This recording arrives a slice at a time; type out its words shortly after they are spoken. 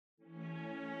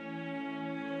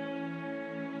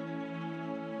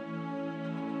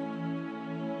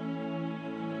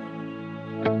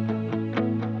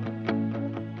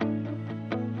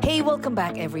Hey, welcome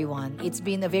back, everyone. It's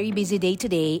been a very busy day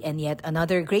today, and yet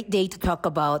another great day to talk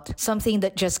about something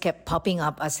that just kept popping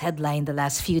up as headline the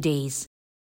last few days.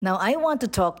 Now, I want to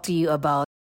talk to you about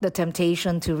the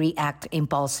temptation to react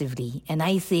impulsively, and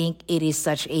I think it is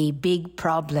such a big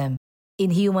problem in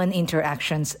human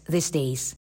interactions these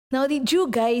days. Now, did you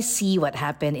guys see what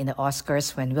happened in the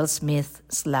Oscars when Will Smith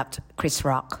slapped Chris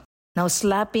Rock? Now,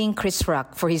 slapping Chris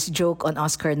Rock for his joke on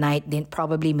Oscar night didn't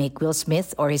probably make Will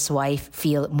Smith or his wife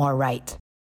feel more right.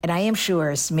 And I am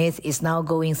sure Smith is now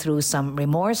going through some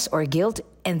remorse or guilt,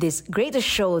 and this greatest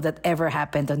show that ever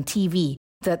happened on TV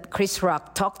that Chris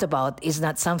Rock talked about is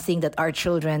not something that our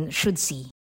children should see.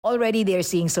 Already they're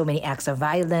seeing so many acts of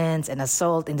violence and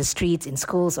assault in the streets, in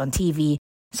schools, on TV,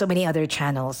 so many other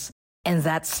channels. And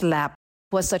that slap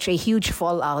was such a huge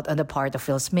fallout on the part of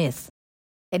Will Smith.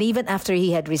 And even after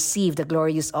he had received the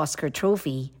glorious Oscar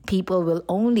trophy, people will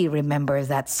only remember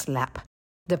that slap,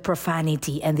 the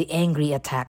profanity and the angry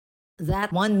attack.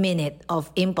 That 1 minute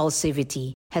of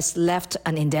impulsivity has left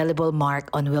an indelible mark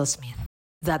on Will Smith.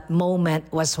 That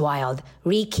moment was wild,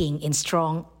 reeking in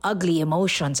strong, ugly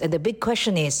emotions. And the big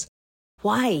question is,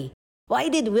 why? Why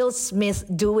did Will Smith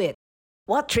do it?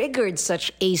 What triggered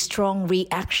such a strong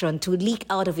reaction to leak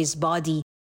out of his body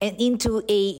and into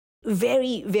a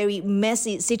very, very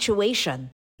messy situation?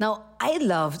 Now, I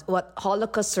loved what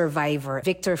Holocaust survivor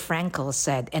Viktor Frankl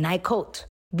said, and I quote,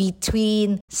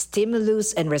 "Between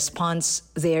stimulus and response,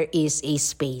 there is a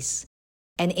space.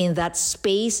 And in that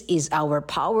space is our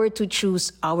power to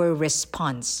choose our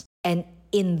response. And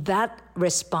in that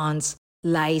response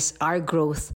lies our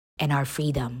growth and our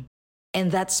freedom."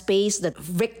 And that space that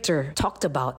Victor talked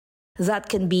about, that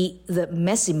can be the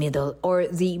messy middle or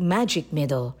the magic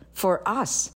middle for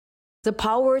us. The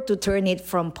power to turn it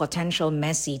from potential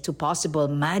messy to possible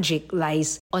magic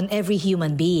lies on every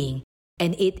human being,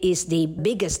 and it is the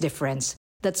biggest difference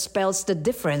that spells the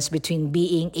difference between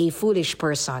being a foolish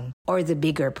person or the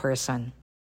bigger person.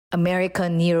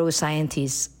 American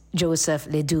neuroscientist Joseph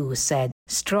Ledoux said,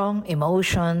 "Strong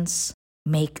emotions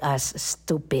make us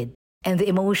stupid." And the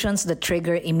emotions that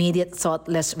trigger immediate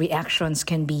thoughtless reactions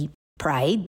can be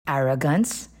pride,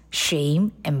 arrogance,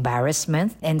 shame,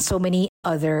 embarrassment, and so many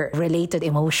other related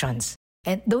emotions.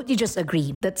 And don't you just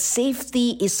agree that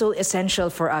safety is so essential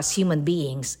for us human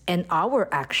beings, and our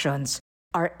actions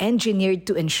are engineered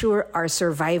to ensure our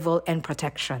survival and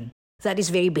protection? That is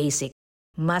very basic.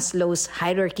 Maslow's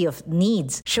hierarchy of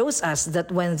needs shows us that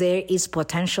when there is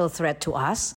potential threat to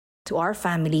us, to our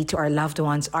family, to our loved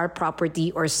ones, our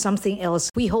property, or something else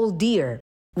we hold dear,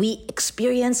 we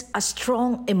experience a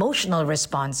strong emotional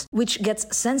response which gets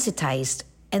sensitized,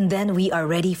 and then we are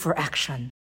ready for action.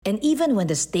 And even when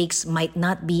the stakes might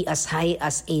not be as high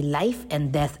as a life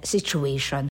and death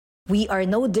situation, we are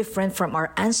no different from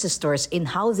our ancestors in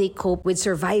how they cope with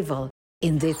survival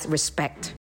in this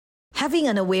respect. Having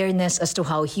an awareness as to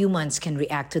how humans can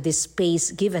react to this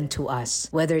space given to us,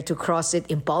 whether to cross it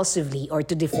impulsively or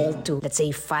to default to, let's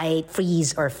say, fight,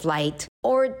 freeze, or flight,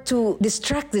 or to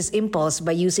distract this impulse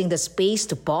by using the space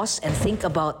to pause and think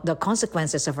about the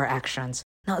consequences of our actions.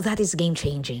 Now, that is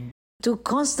game-changing. To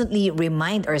constantly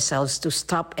remind ourselves to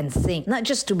stop and think, not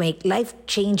just to make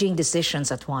life-changing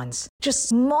decisions at once, just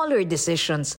smaller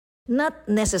decisions, not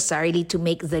necessarily to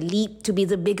make the leap to be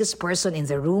the biggest person in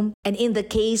the room, and in the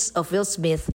case of Will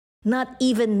Smith, not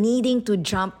even needing to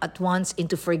jump at once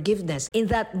into forgiveness in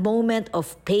that moment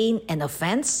of pain and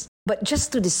offense, but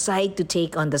just to decide to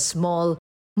take on the small,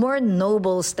 more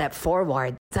noble step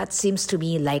forward. That seems to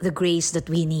me like the grace that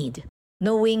we need.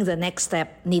 Knowing the next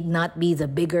step need not be the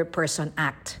bigger person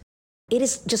act. It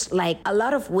is just like a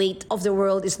lot of weight of the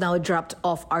world is now dropped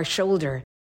off our shoulder.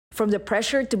 From the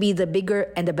pressure to be the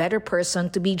bigger and the better person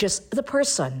to be just the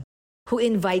person who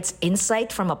invites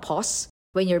insight from a pause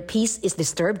when your peace is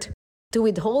disturbed, to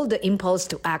withhold the impulse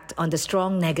to act on the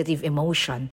strong negative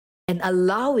emotion and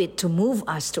allow it to move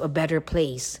us to a better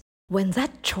place. When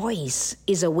that choice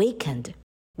is awakened,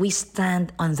 we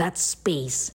stand on that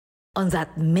space, on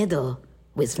that middle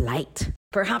with light.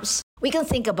 Perhaps we can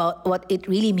think about what it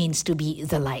really means to be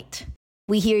the light.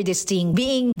 We hear this thing,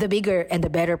 being the bigger and the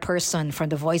better person, from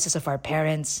the voices of our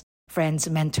parents, friends,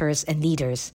 mentors, and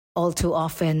leaders. All too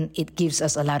often, it gives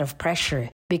us a lot of pressure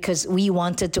because we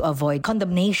wanted to avoid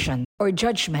condemnation or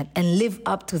judgment and live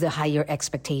up to the higher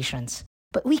expectations.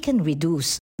 But we can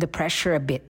reduce the pressure a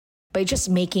bit by just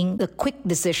making the quick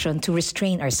decision to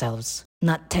restrain ourselves,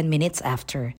 not 10 minutes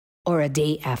after or a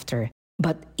day after,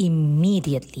 but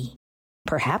immediately.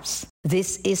 Perhaps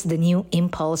this is the new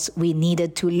impulse we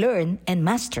needed to learn and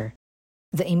master,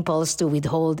 the impulse to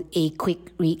withhold a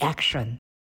quick reaction.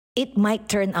 It might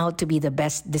turn out to be the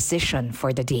best decision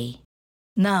for the day.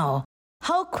 Now,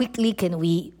 how quickly can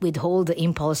we withhold the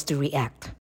impulse to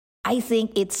react? I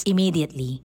think it's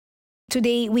immediately.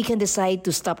 Today, we can decide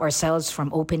to stop ourselves from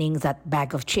opening that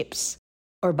bag of chips,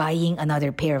 or buying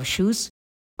another pair of shoes,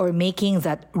 or making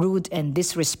that rude and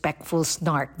disrespectful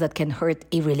snark that can hurt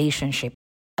a relationship,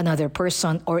 another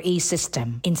person, or a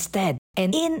system. Instead,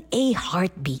 and in a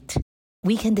heartbeat,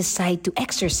 we can decide to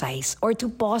exercise or to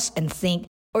pause and think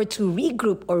or to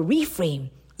regroup or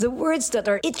reframe the words that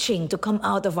are itching to come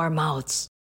out of our mouths.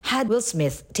 Had Will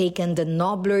Smith taken the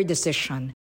nobler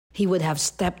decision, he would have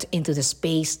stepped into the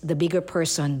space, the bigger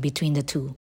person between the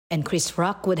two. And Chris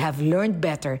Rock would have learned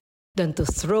better than to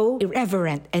throw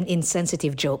irreverent and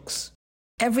insensitive jokes.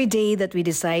 Every day that we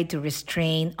decide to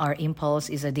restrain our impulse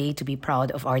is a day to be proud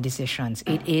of our decisions.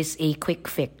 It is a quick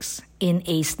fix in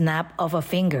a snap of a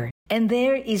finger. And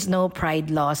there is no pride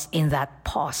lost in that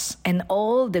pause and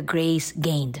all the grace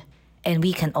gained. And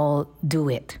we can all do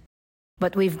it.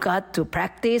 But we've got to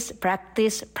practice,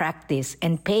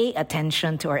 and pay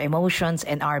attention to our emotions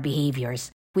and our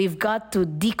behaviors. We've got to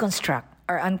deconstruct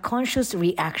our unconscious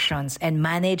reactions and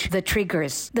manage the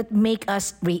triggers that make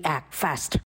us react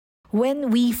fast.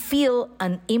 When we feel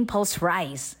an impulse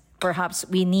rise, perhaps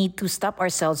we need to stop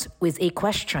ourselves with a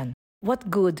question.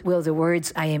 What good will the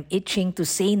words I am itching to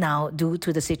say now do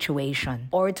to the situation,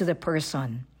 or to the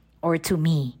person, or to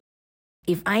me?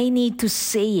 If I need to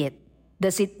say it,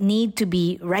 does it need to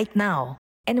be right now?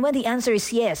 And when the answer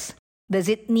is yes, does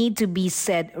it need to be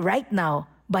said right now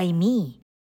by me?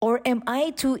 Or am I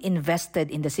too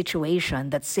invested in the situation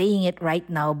that saying it right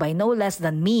now by no less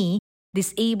than me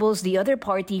disables the other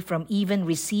party from even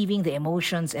receiving the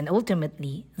emotions and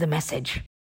ultimately the message?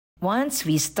 Once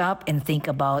we stop and think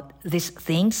about these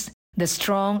things, the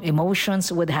strong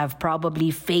emotions would have probably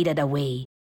faded away.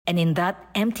 And in that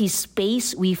empty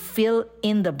space, we fill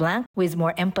in the blank with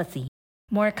more empathy,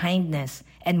 more kindness,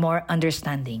 and more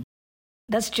understanding.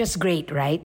 That's just great,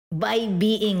 right? By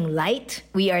being light,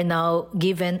 we are now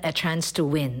given a chance to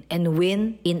win, and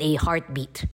win in a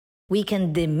heartbeat. We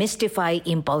can demystify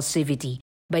impulsivity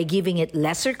by giving it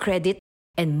lesser credit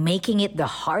and making it the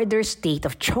harder state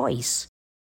of choice.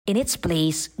 In its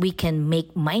place, we can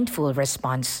make mindful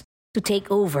response to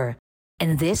take over,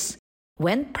 and this,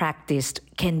 when practiced,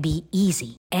 can be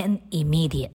easy and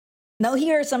immediate. Now,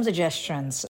 here are some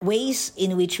suggestions, ways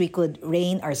in which we could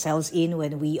rein ourselves in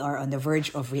when we are on the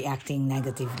verge of reacting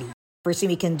negatively. First thing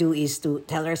we can do is to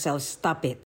tell ourselves, stop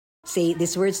it. Say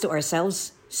these words to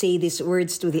ourselves, say these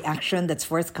words to the action that's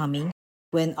forthcoming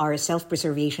when our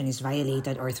self-preservation is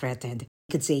violated or threatened.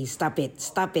 We could say, stop it,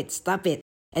 stop it, stop it.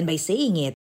 And by saying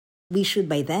it, we should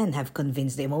by then have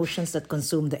convinced the emotions that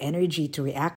consume the energy to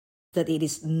react that it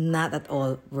is not at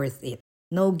all worth it.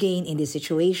 No gain in this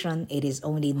situation, it is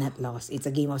only net loss. It's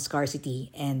a game of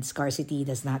scarcity, and scarcity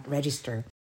does not register.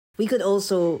 We could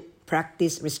also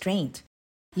practice restraint.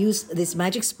 Use this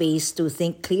magic space to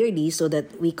think clearly so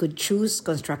that we could choose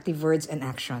constructive words and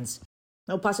actions.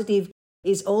 Now, positive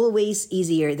is always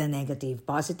easier than negative.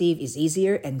 Positive is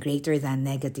easier and greater than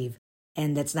negative.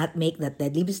 And let's not make that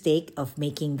deadly mistake of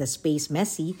making the space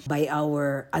messy by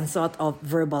our unthought of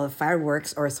verbal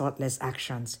fireworks or thoughtless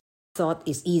actions. Thought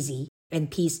is easy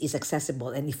and peace is accessible.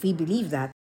 And if we believe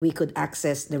that, we could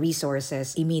access the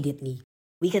resources immediately.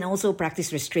 We can also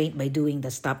practice restraint by doing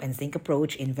the stop and think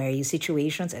approach in various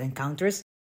situations and encounters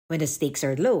when the stakes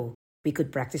are low. We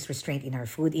could practice restraint in our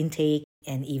food intake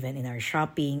and even in our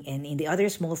shopping and in the other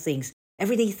small things,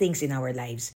 everyday things in our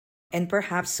lives. And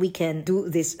perhaps we can do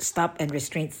this stop and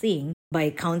restraint thing by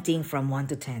counting from 1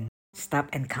 to 10. Stop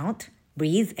and count,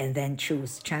 breathe, and then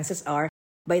choose. Chances are,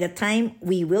 by the time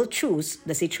we will choose,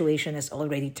 the situation has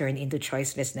already turned into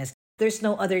choicelessness. There's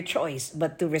no other choice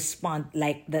but to respond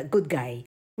like the good guy.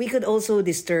 We could also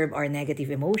disturb our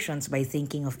negative emotions by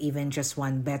thinking of even just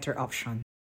one better option.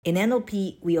 In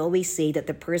NLP, we always say that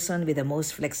the person with the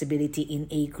most flexibility in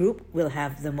a group will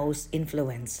have the most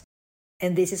influence.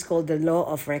 And this is called the law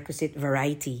of requisite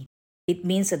variety. It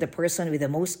means that the person with the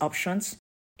most options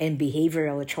and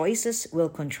behavioral choices will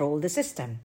control the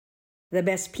system. The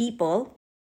best people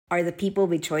are the people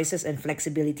with choices and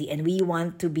flexibility, and we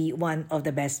want to be one of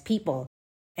the best people.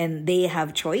 And they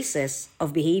have choices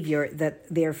of behavior that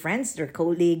their friends, their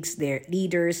colleagues, their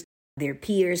leaders, their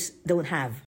peers don't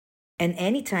have. And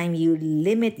anytime you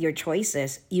limit your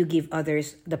choices, you give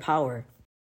others the power.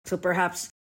 So perhaps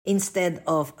instead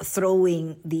of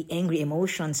throwing the angry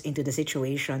emotions into the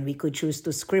situation, we could choose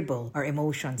to scribble our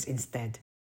emotions instead.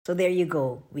 So there you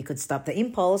go. We could stop the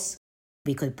impulse,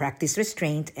 we could practice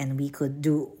restraint, and we could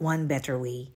do one better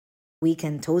way. We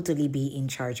can totally be in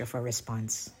charge of our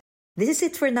response. This is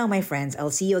it for now, my friends. I'll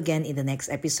see you again in the next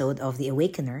episode of The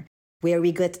Awakener. where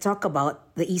we get to talk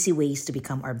about the easy ways to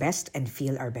become our best and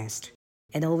feel our best.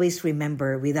 And always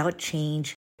remember, without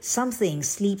change, something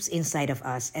sleeps inside of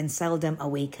us and seldom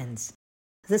awakens.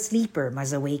 The sleeper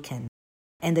must awaken.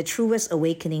 And the truest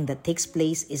awakening that takes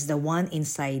place is the one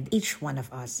inside each one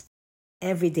of us.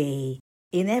 Every day,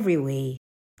 in every way.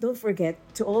 Don't forget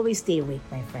to always stay awake,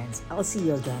 my friends. I'll see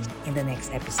you again in the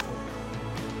next episode.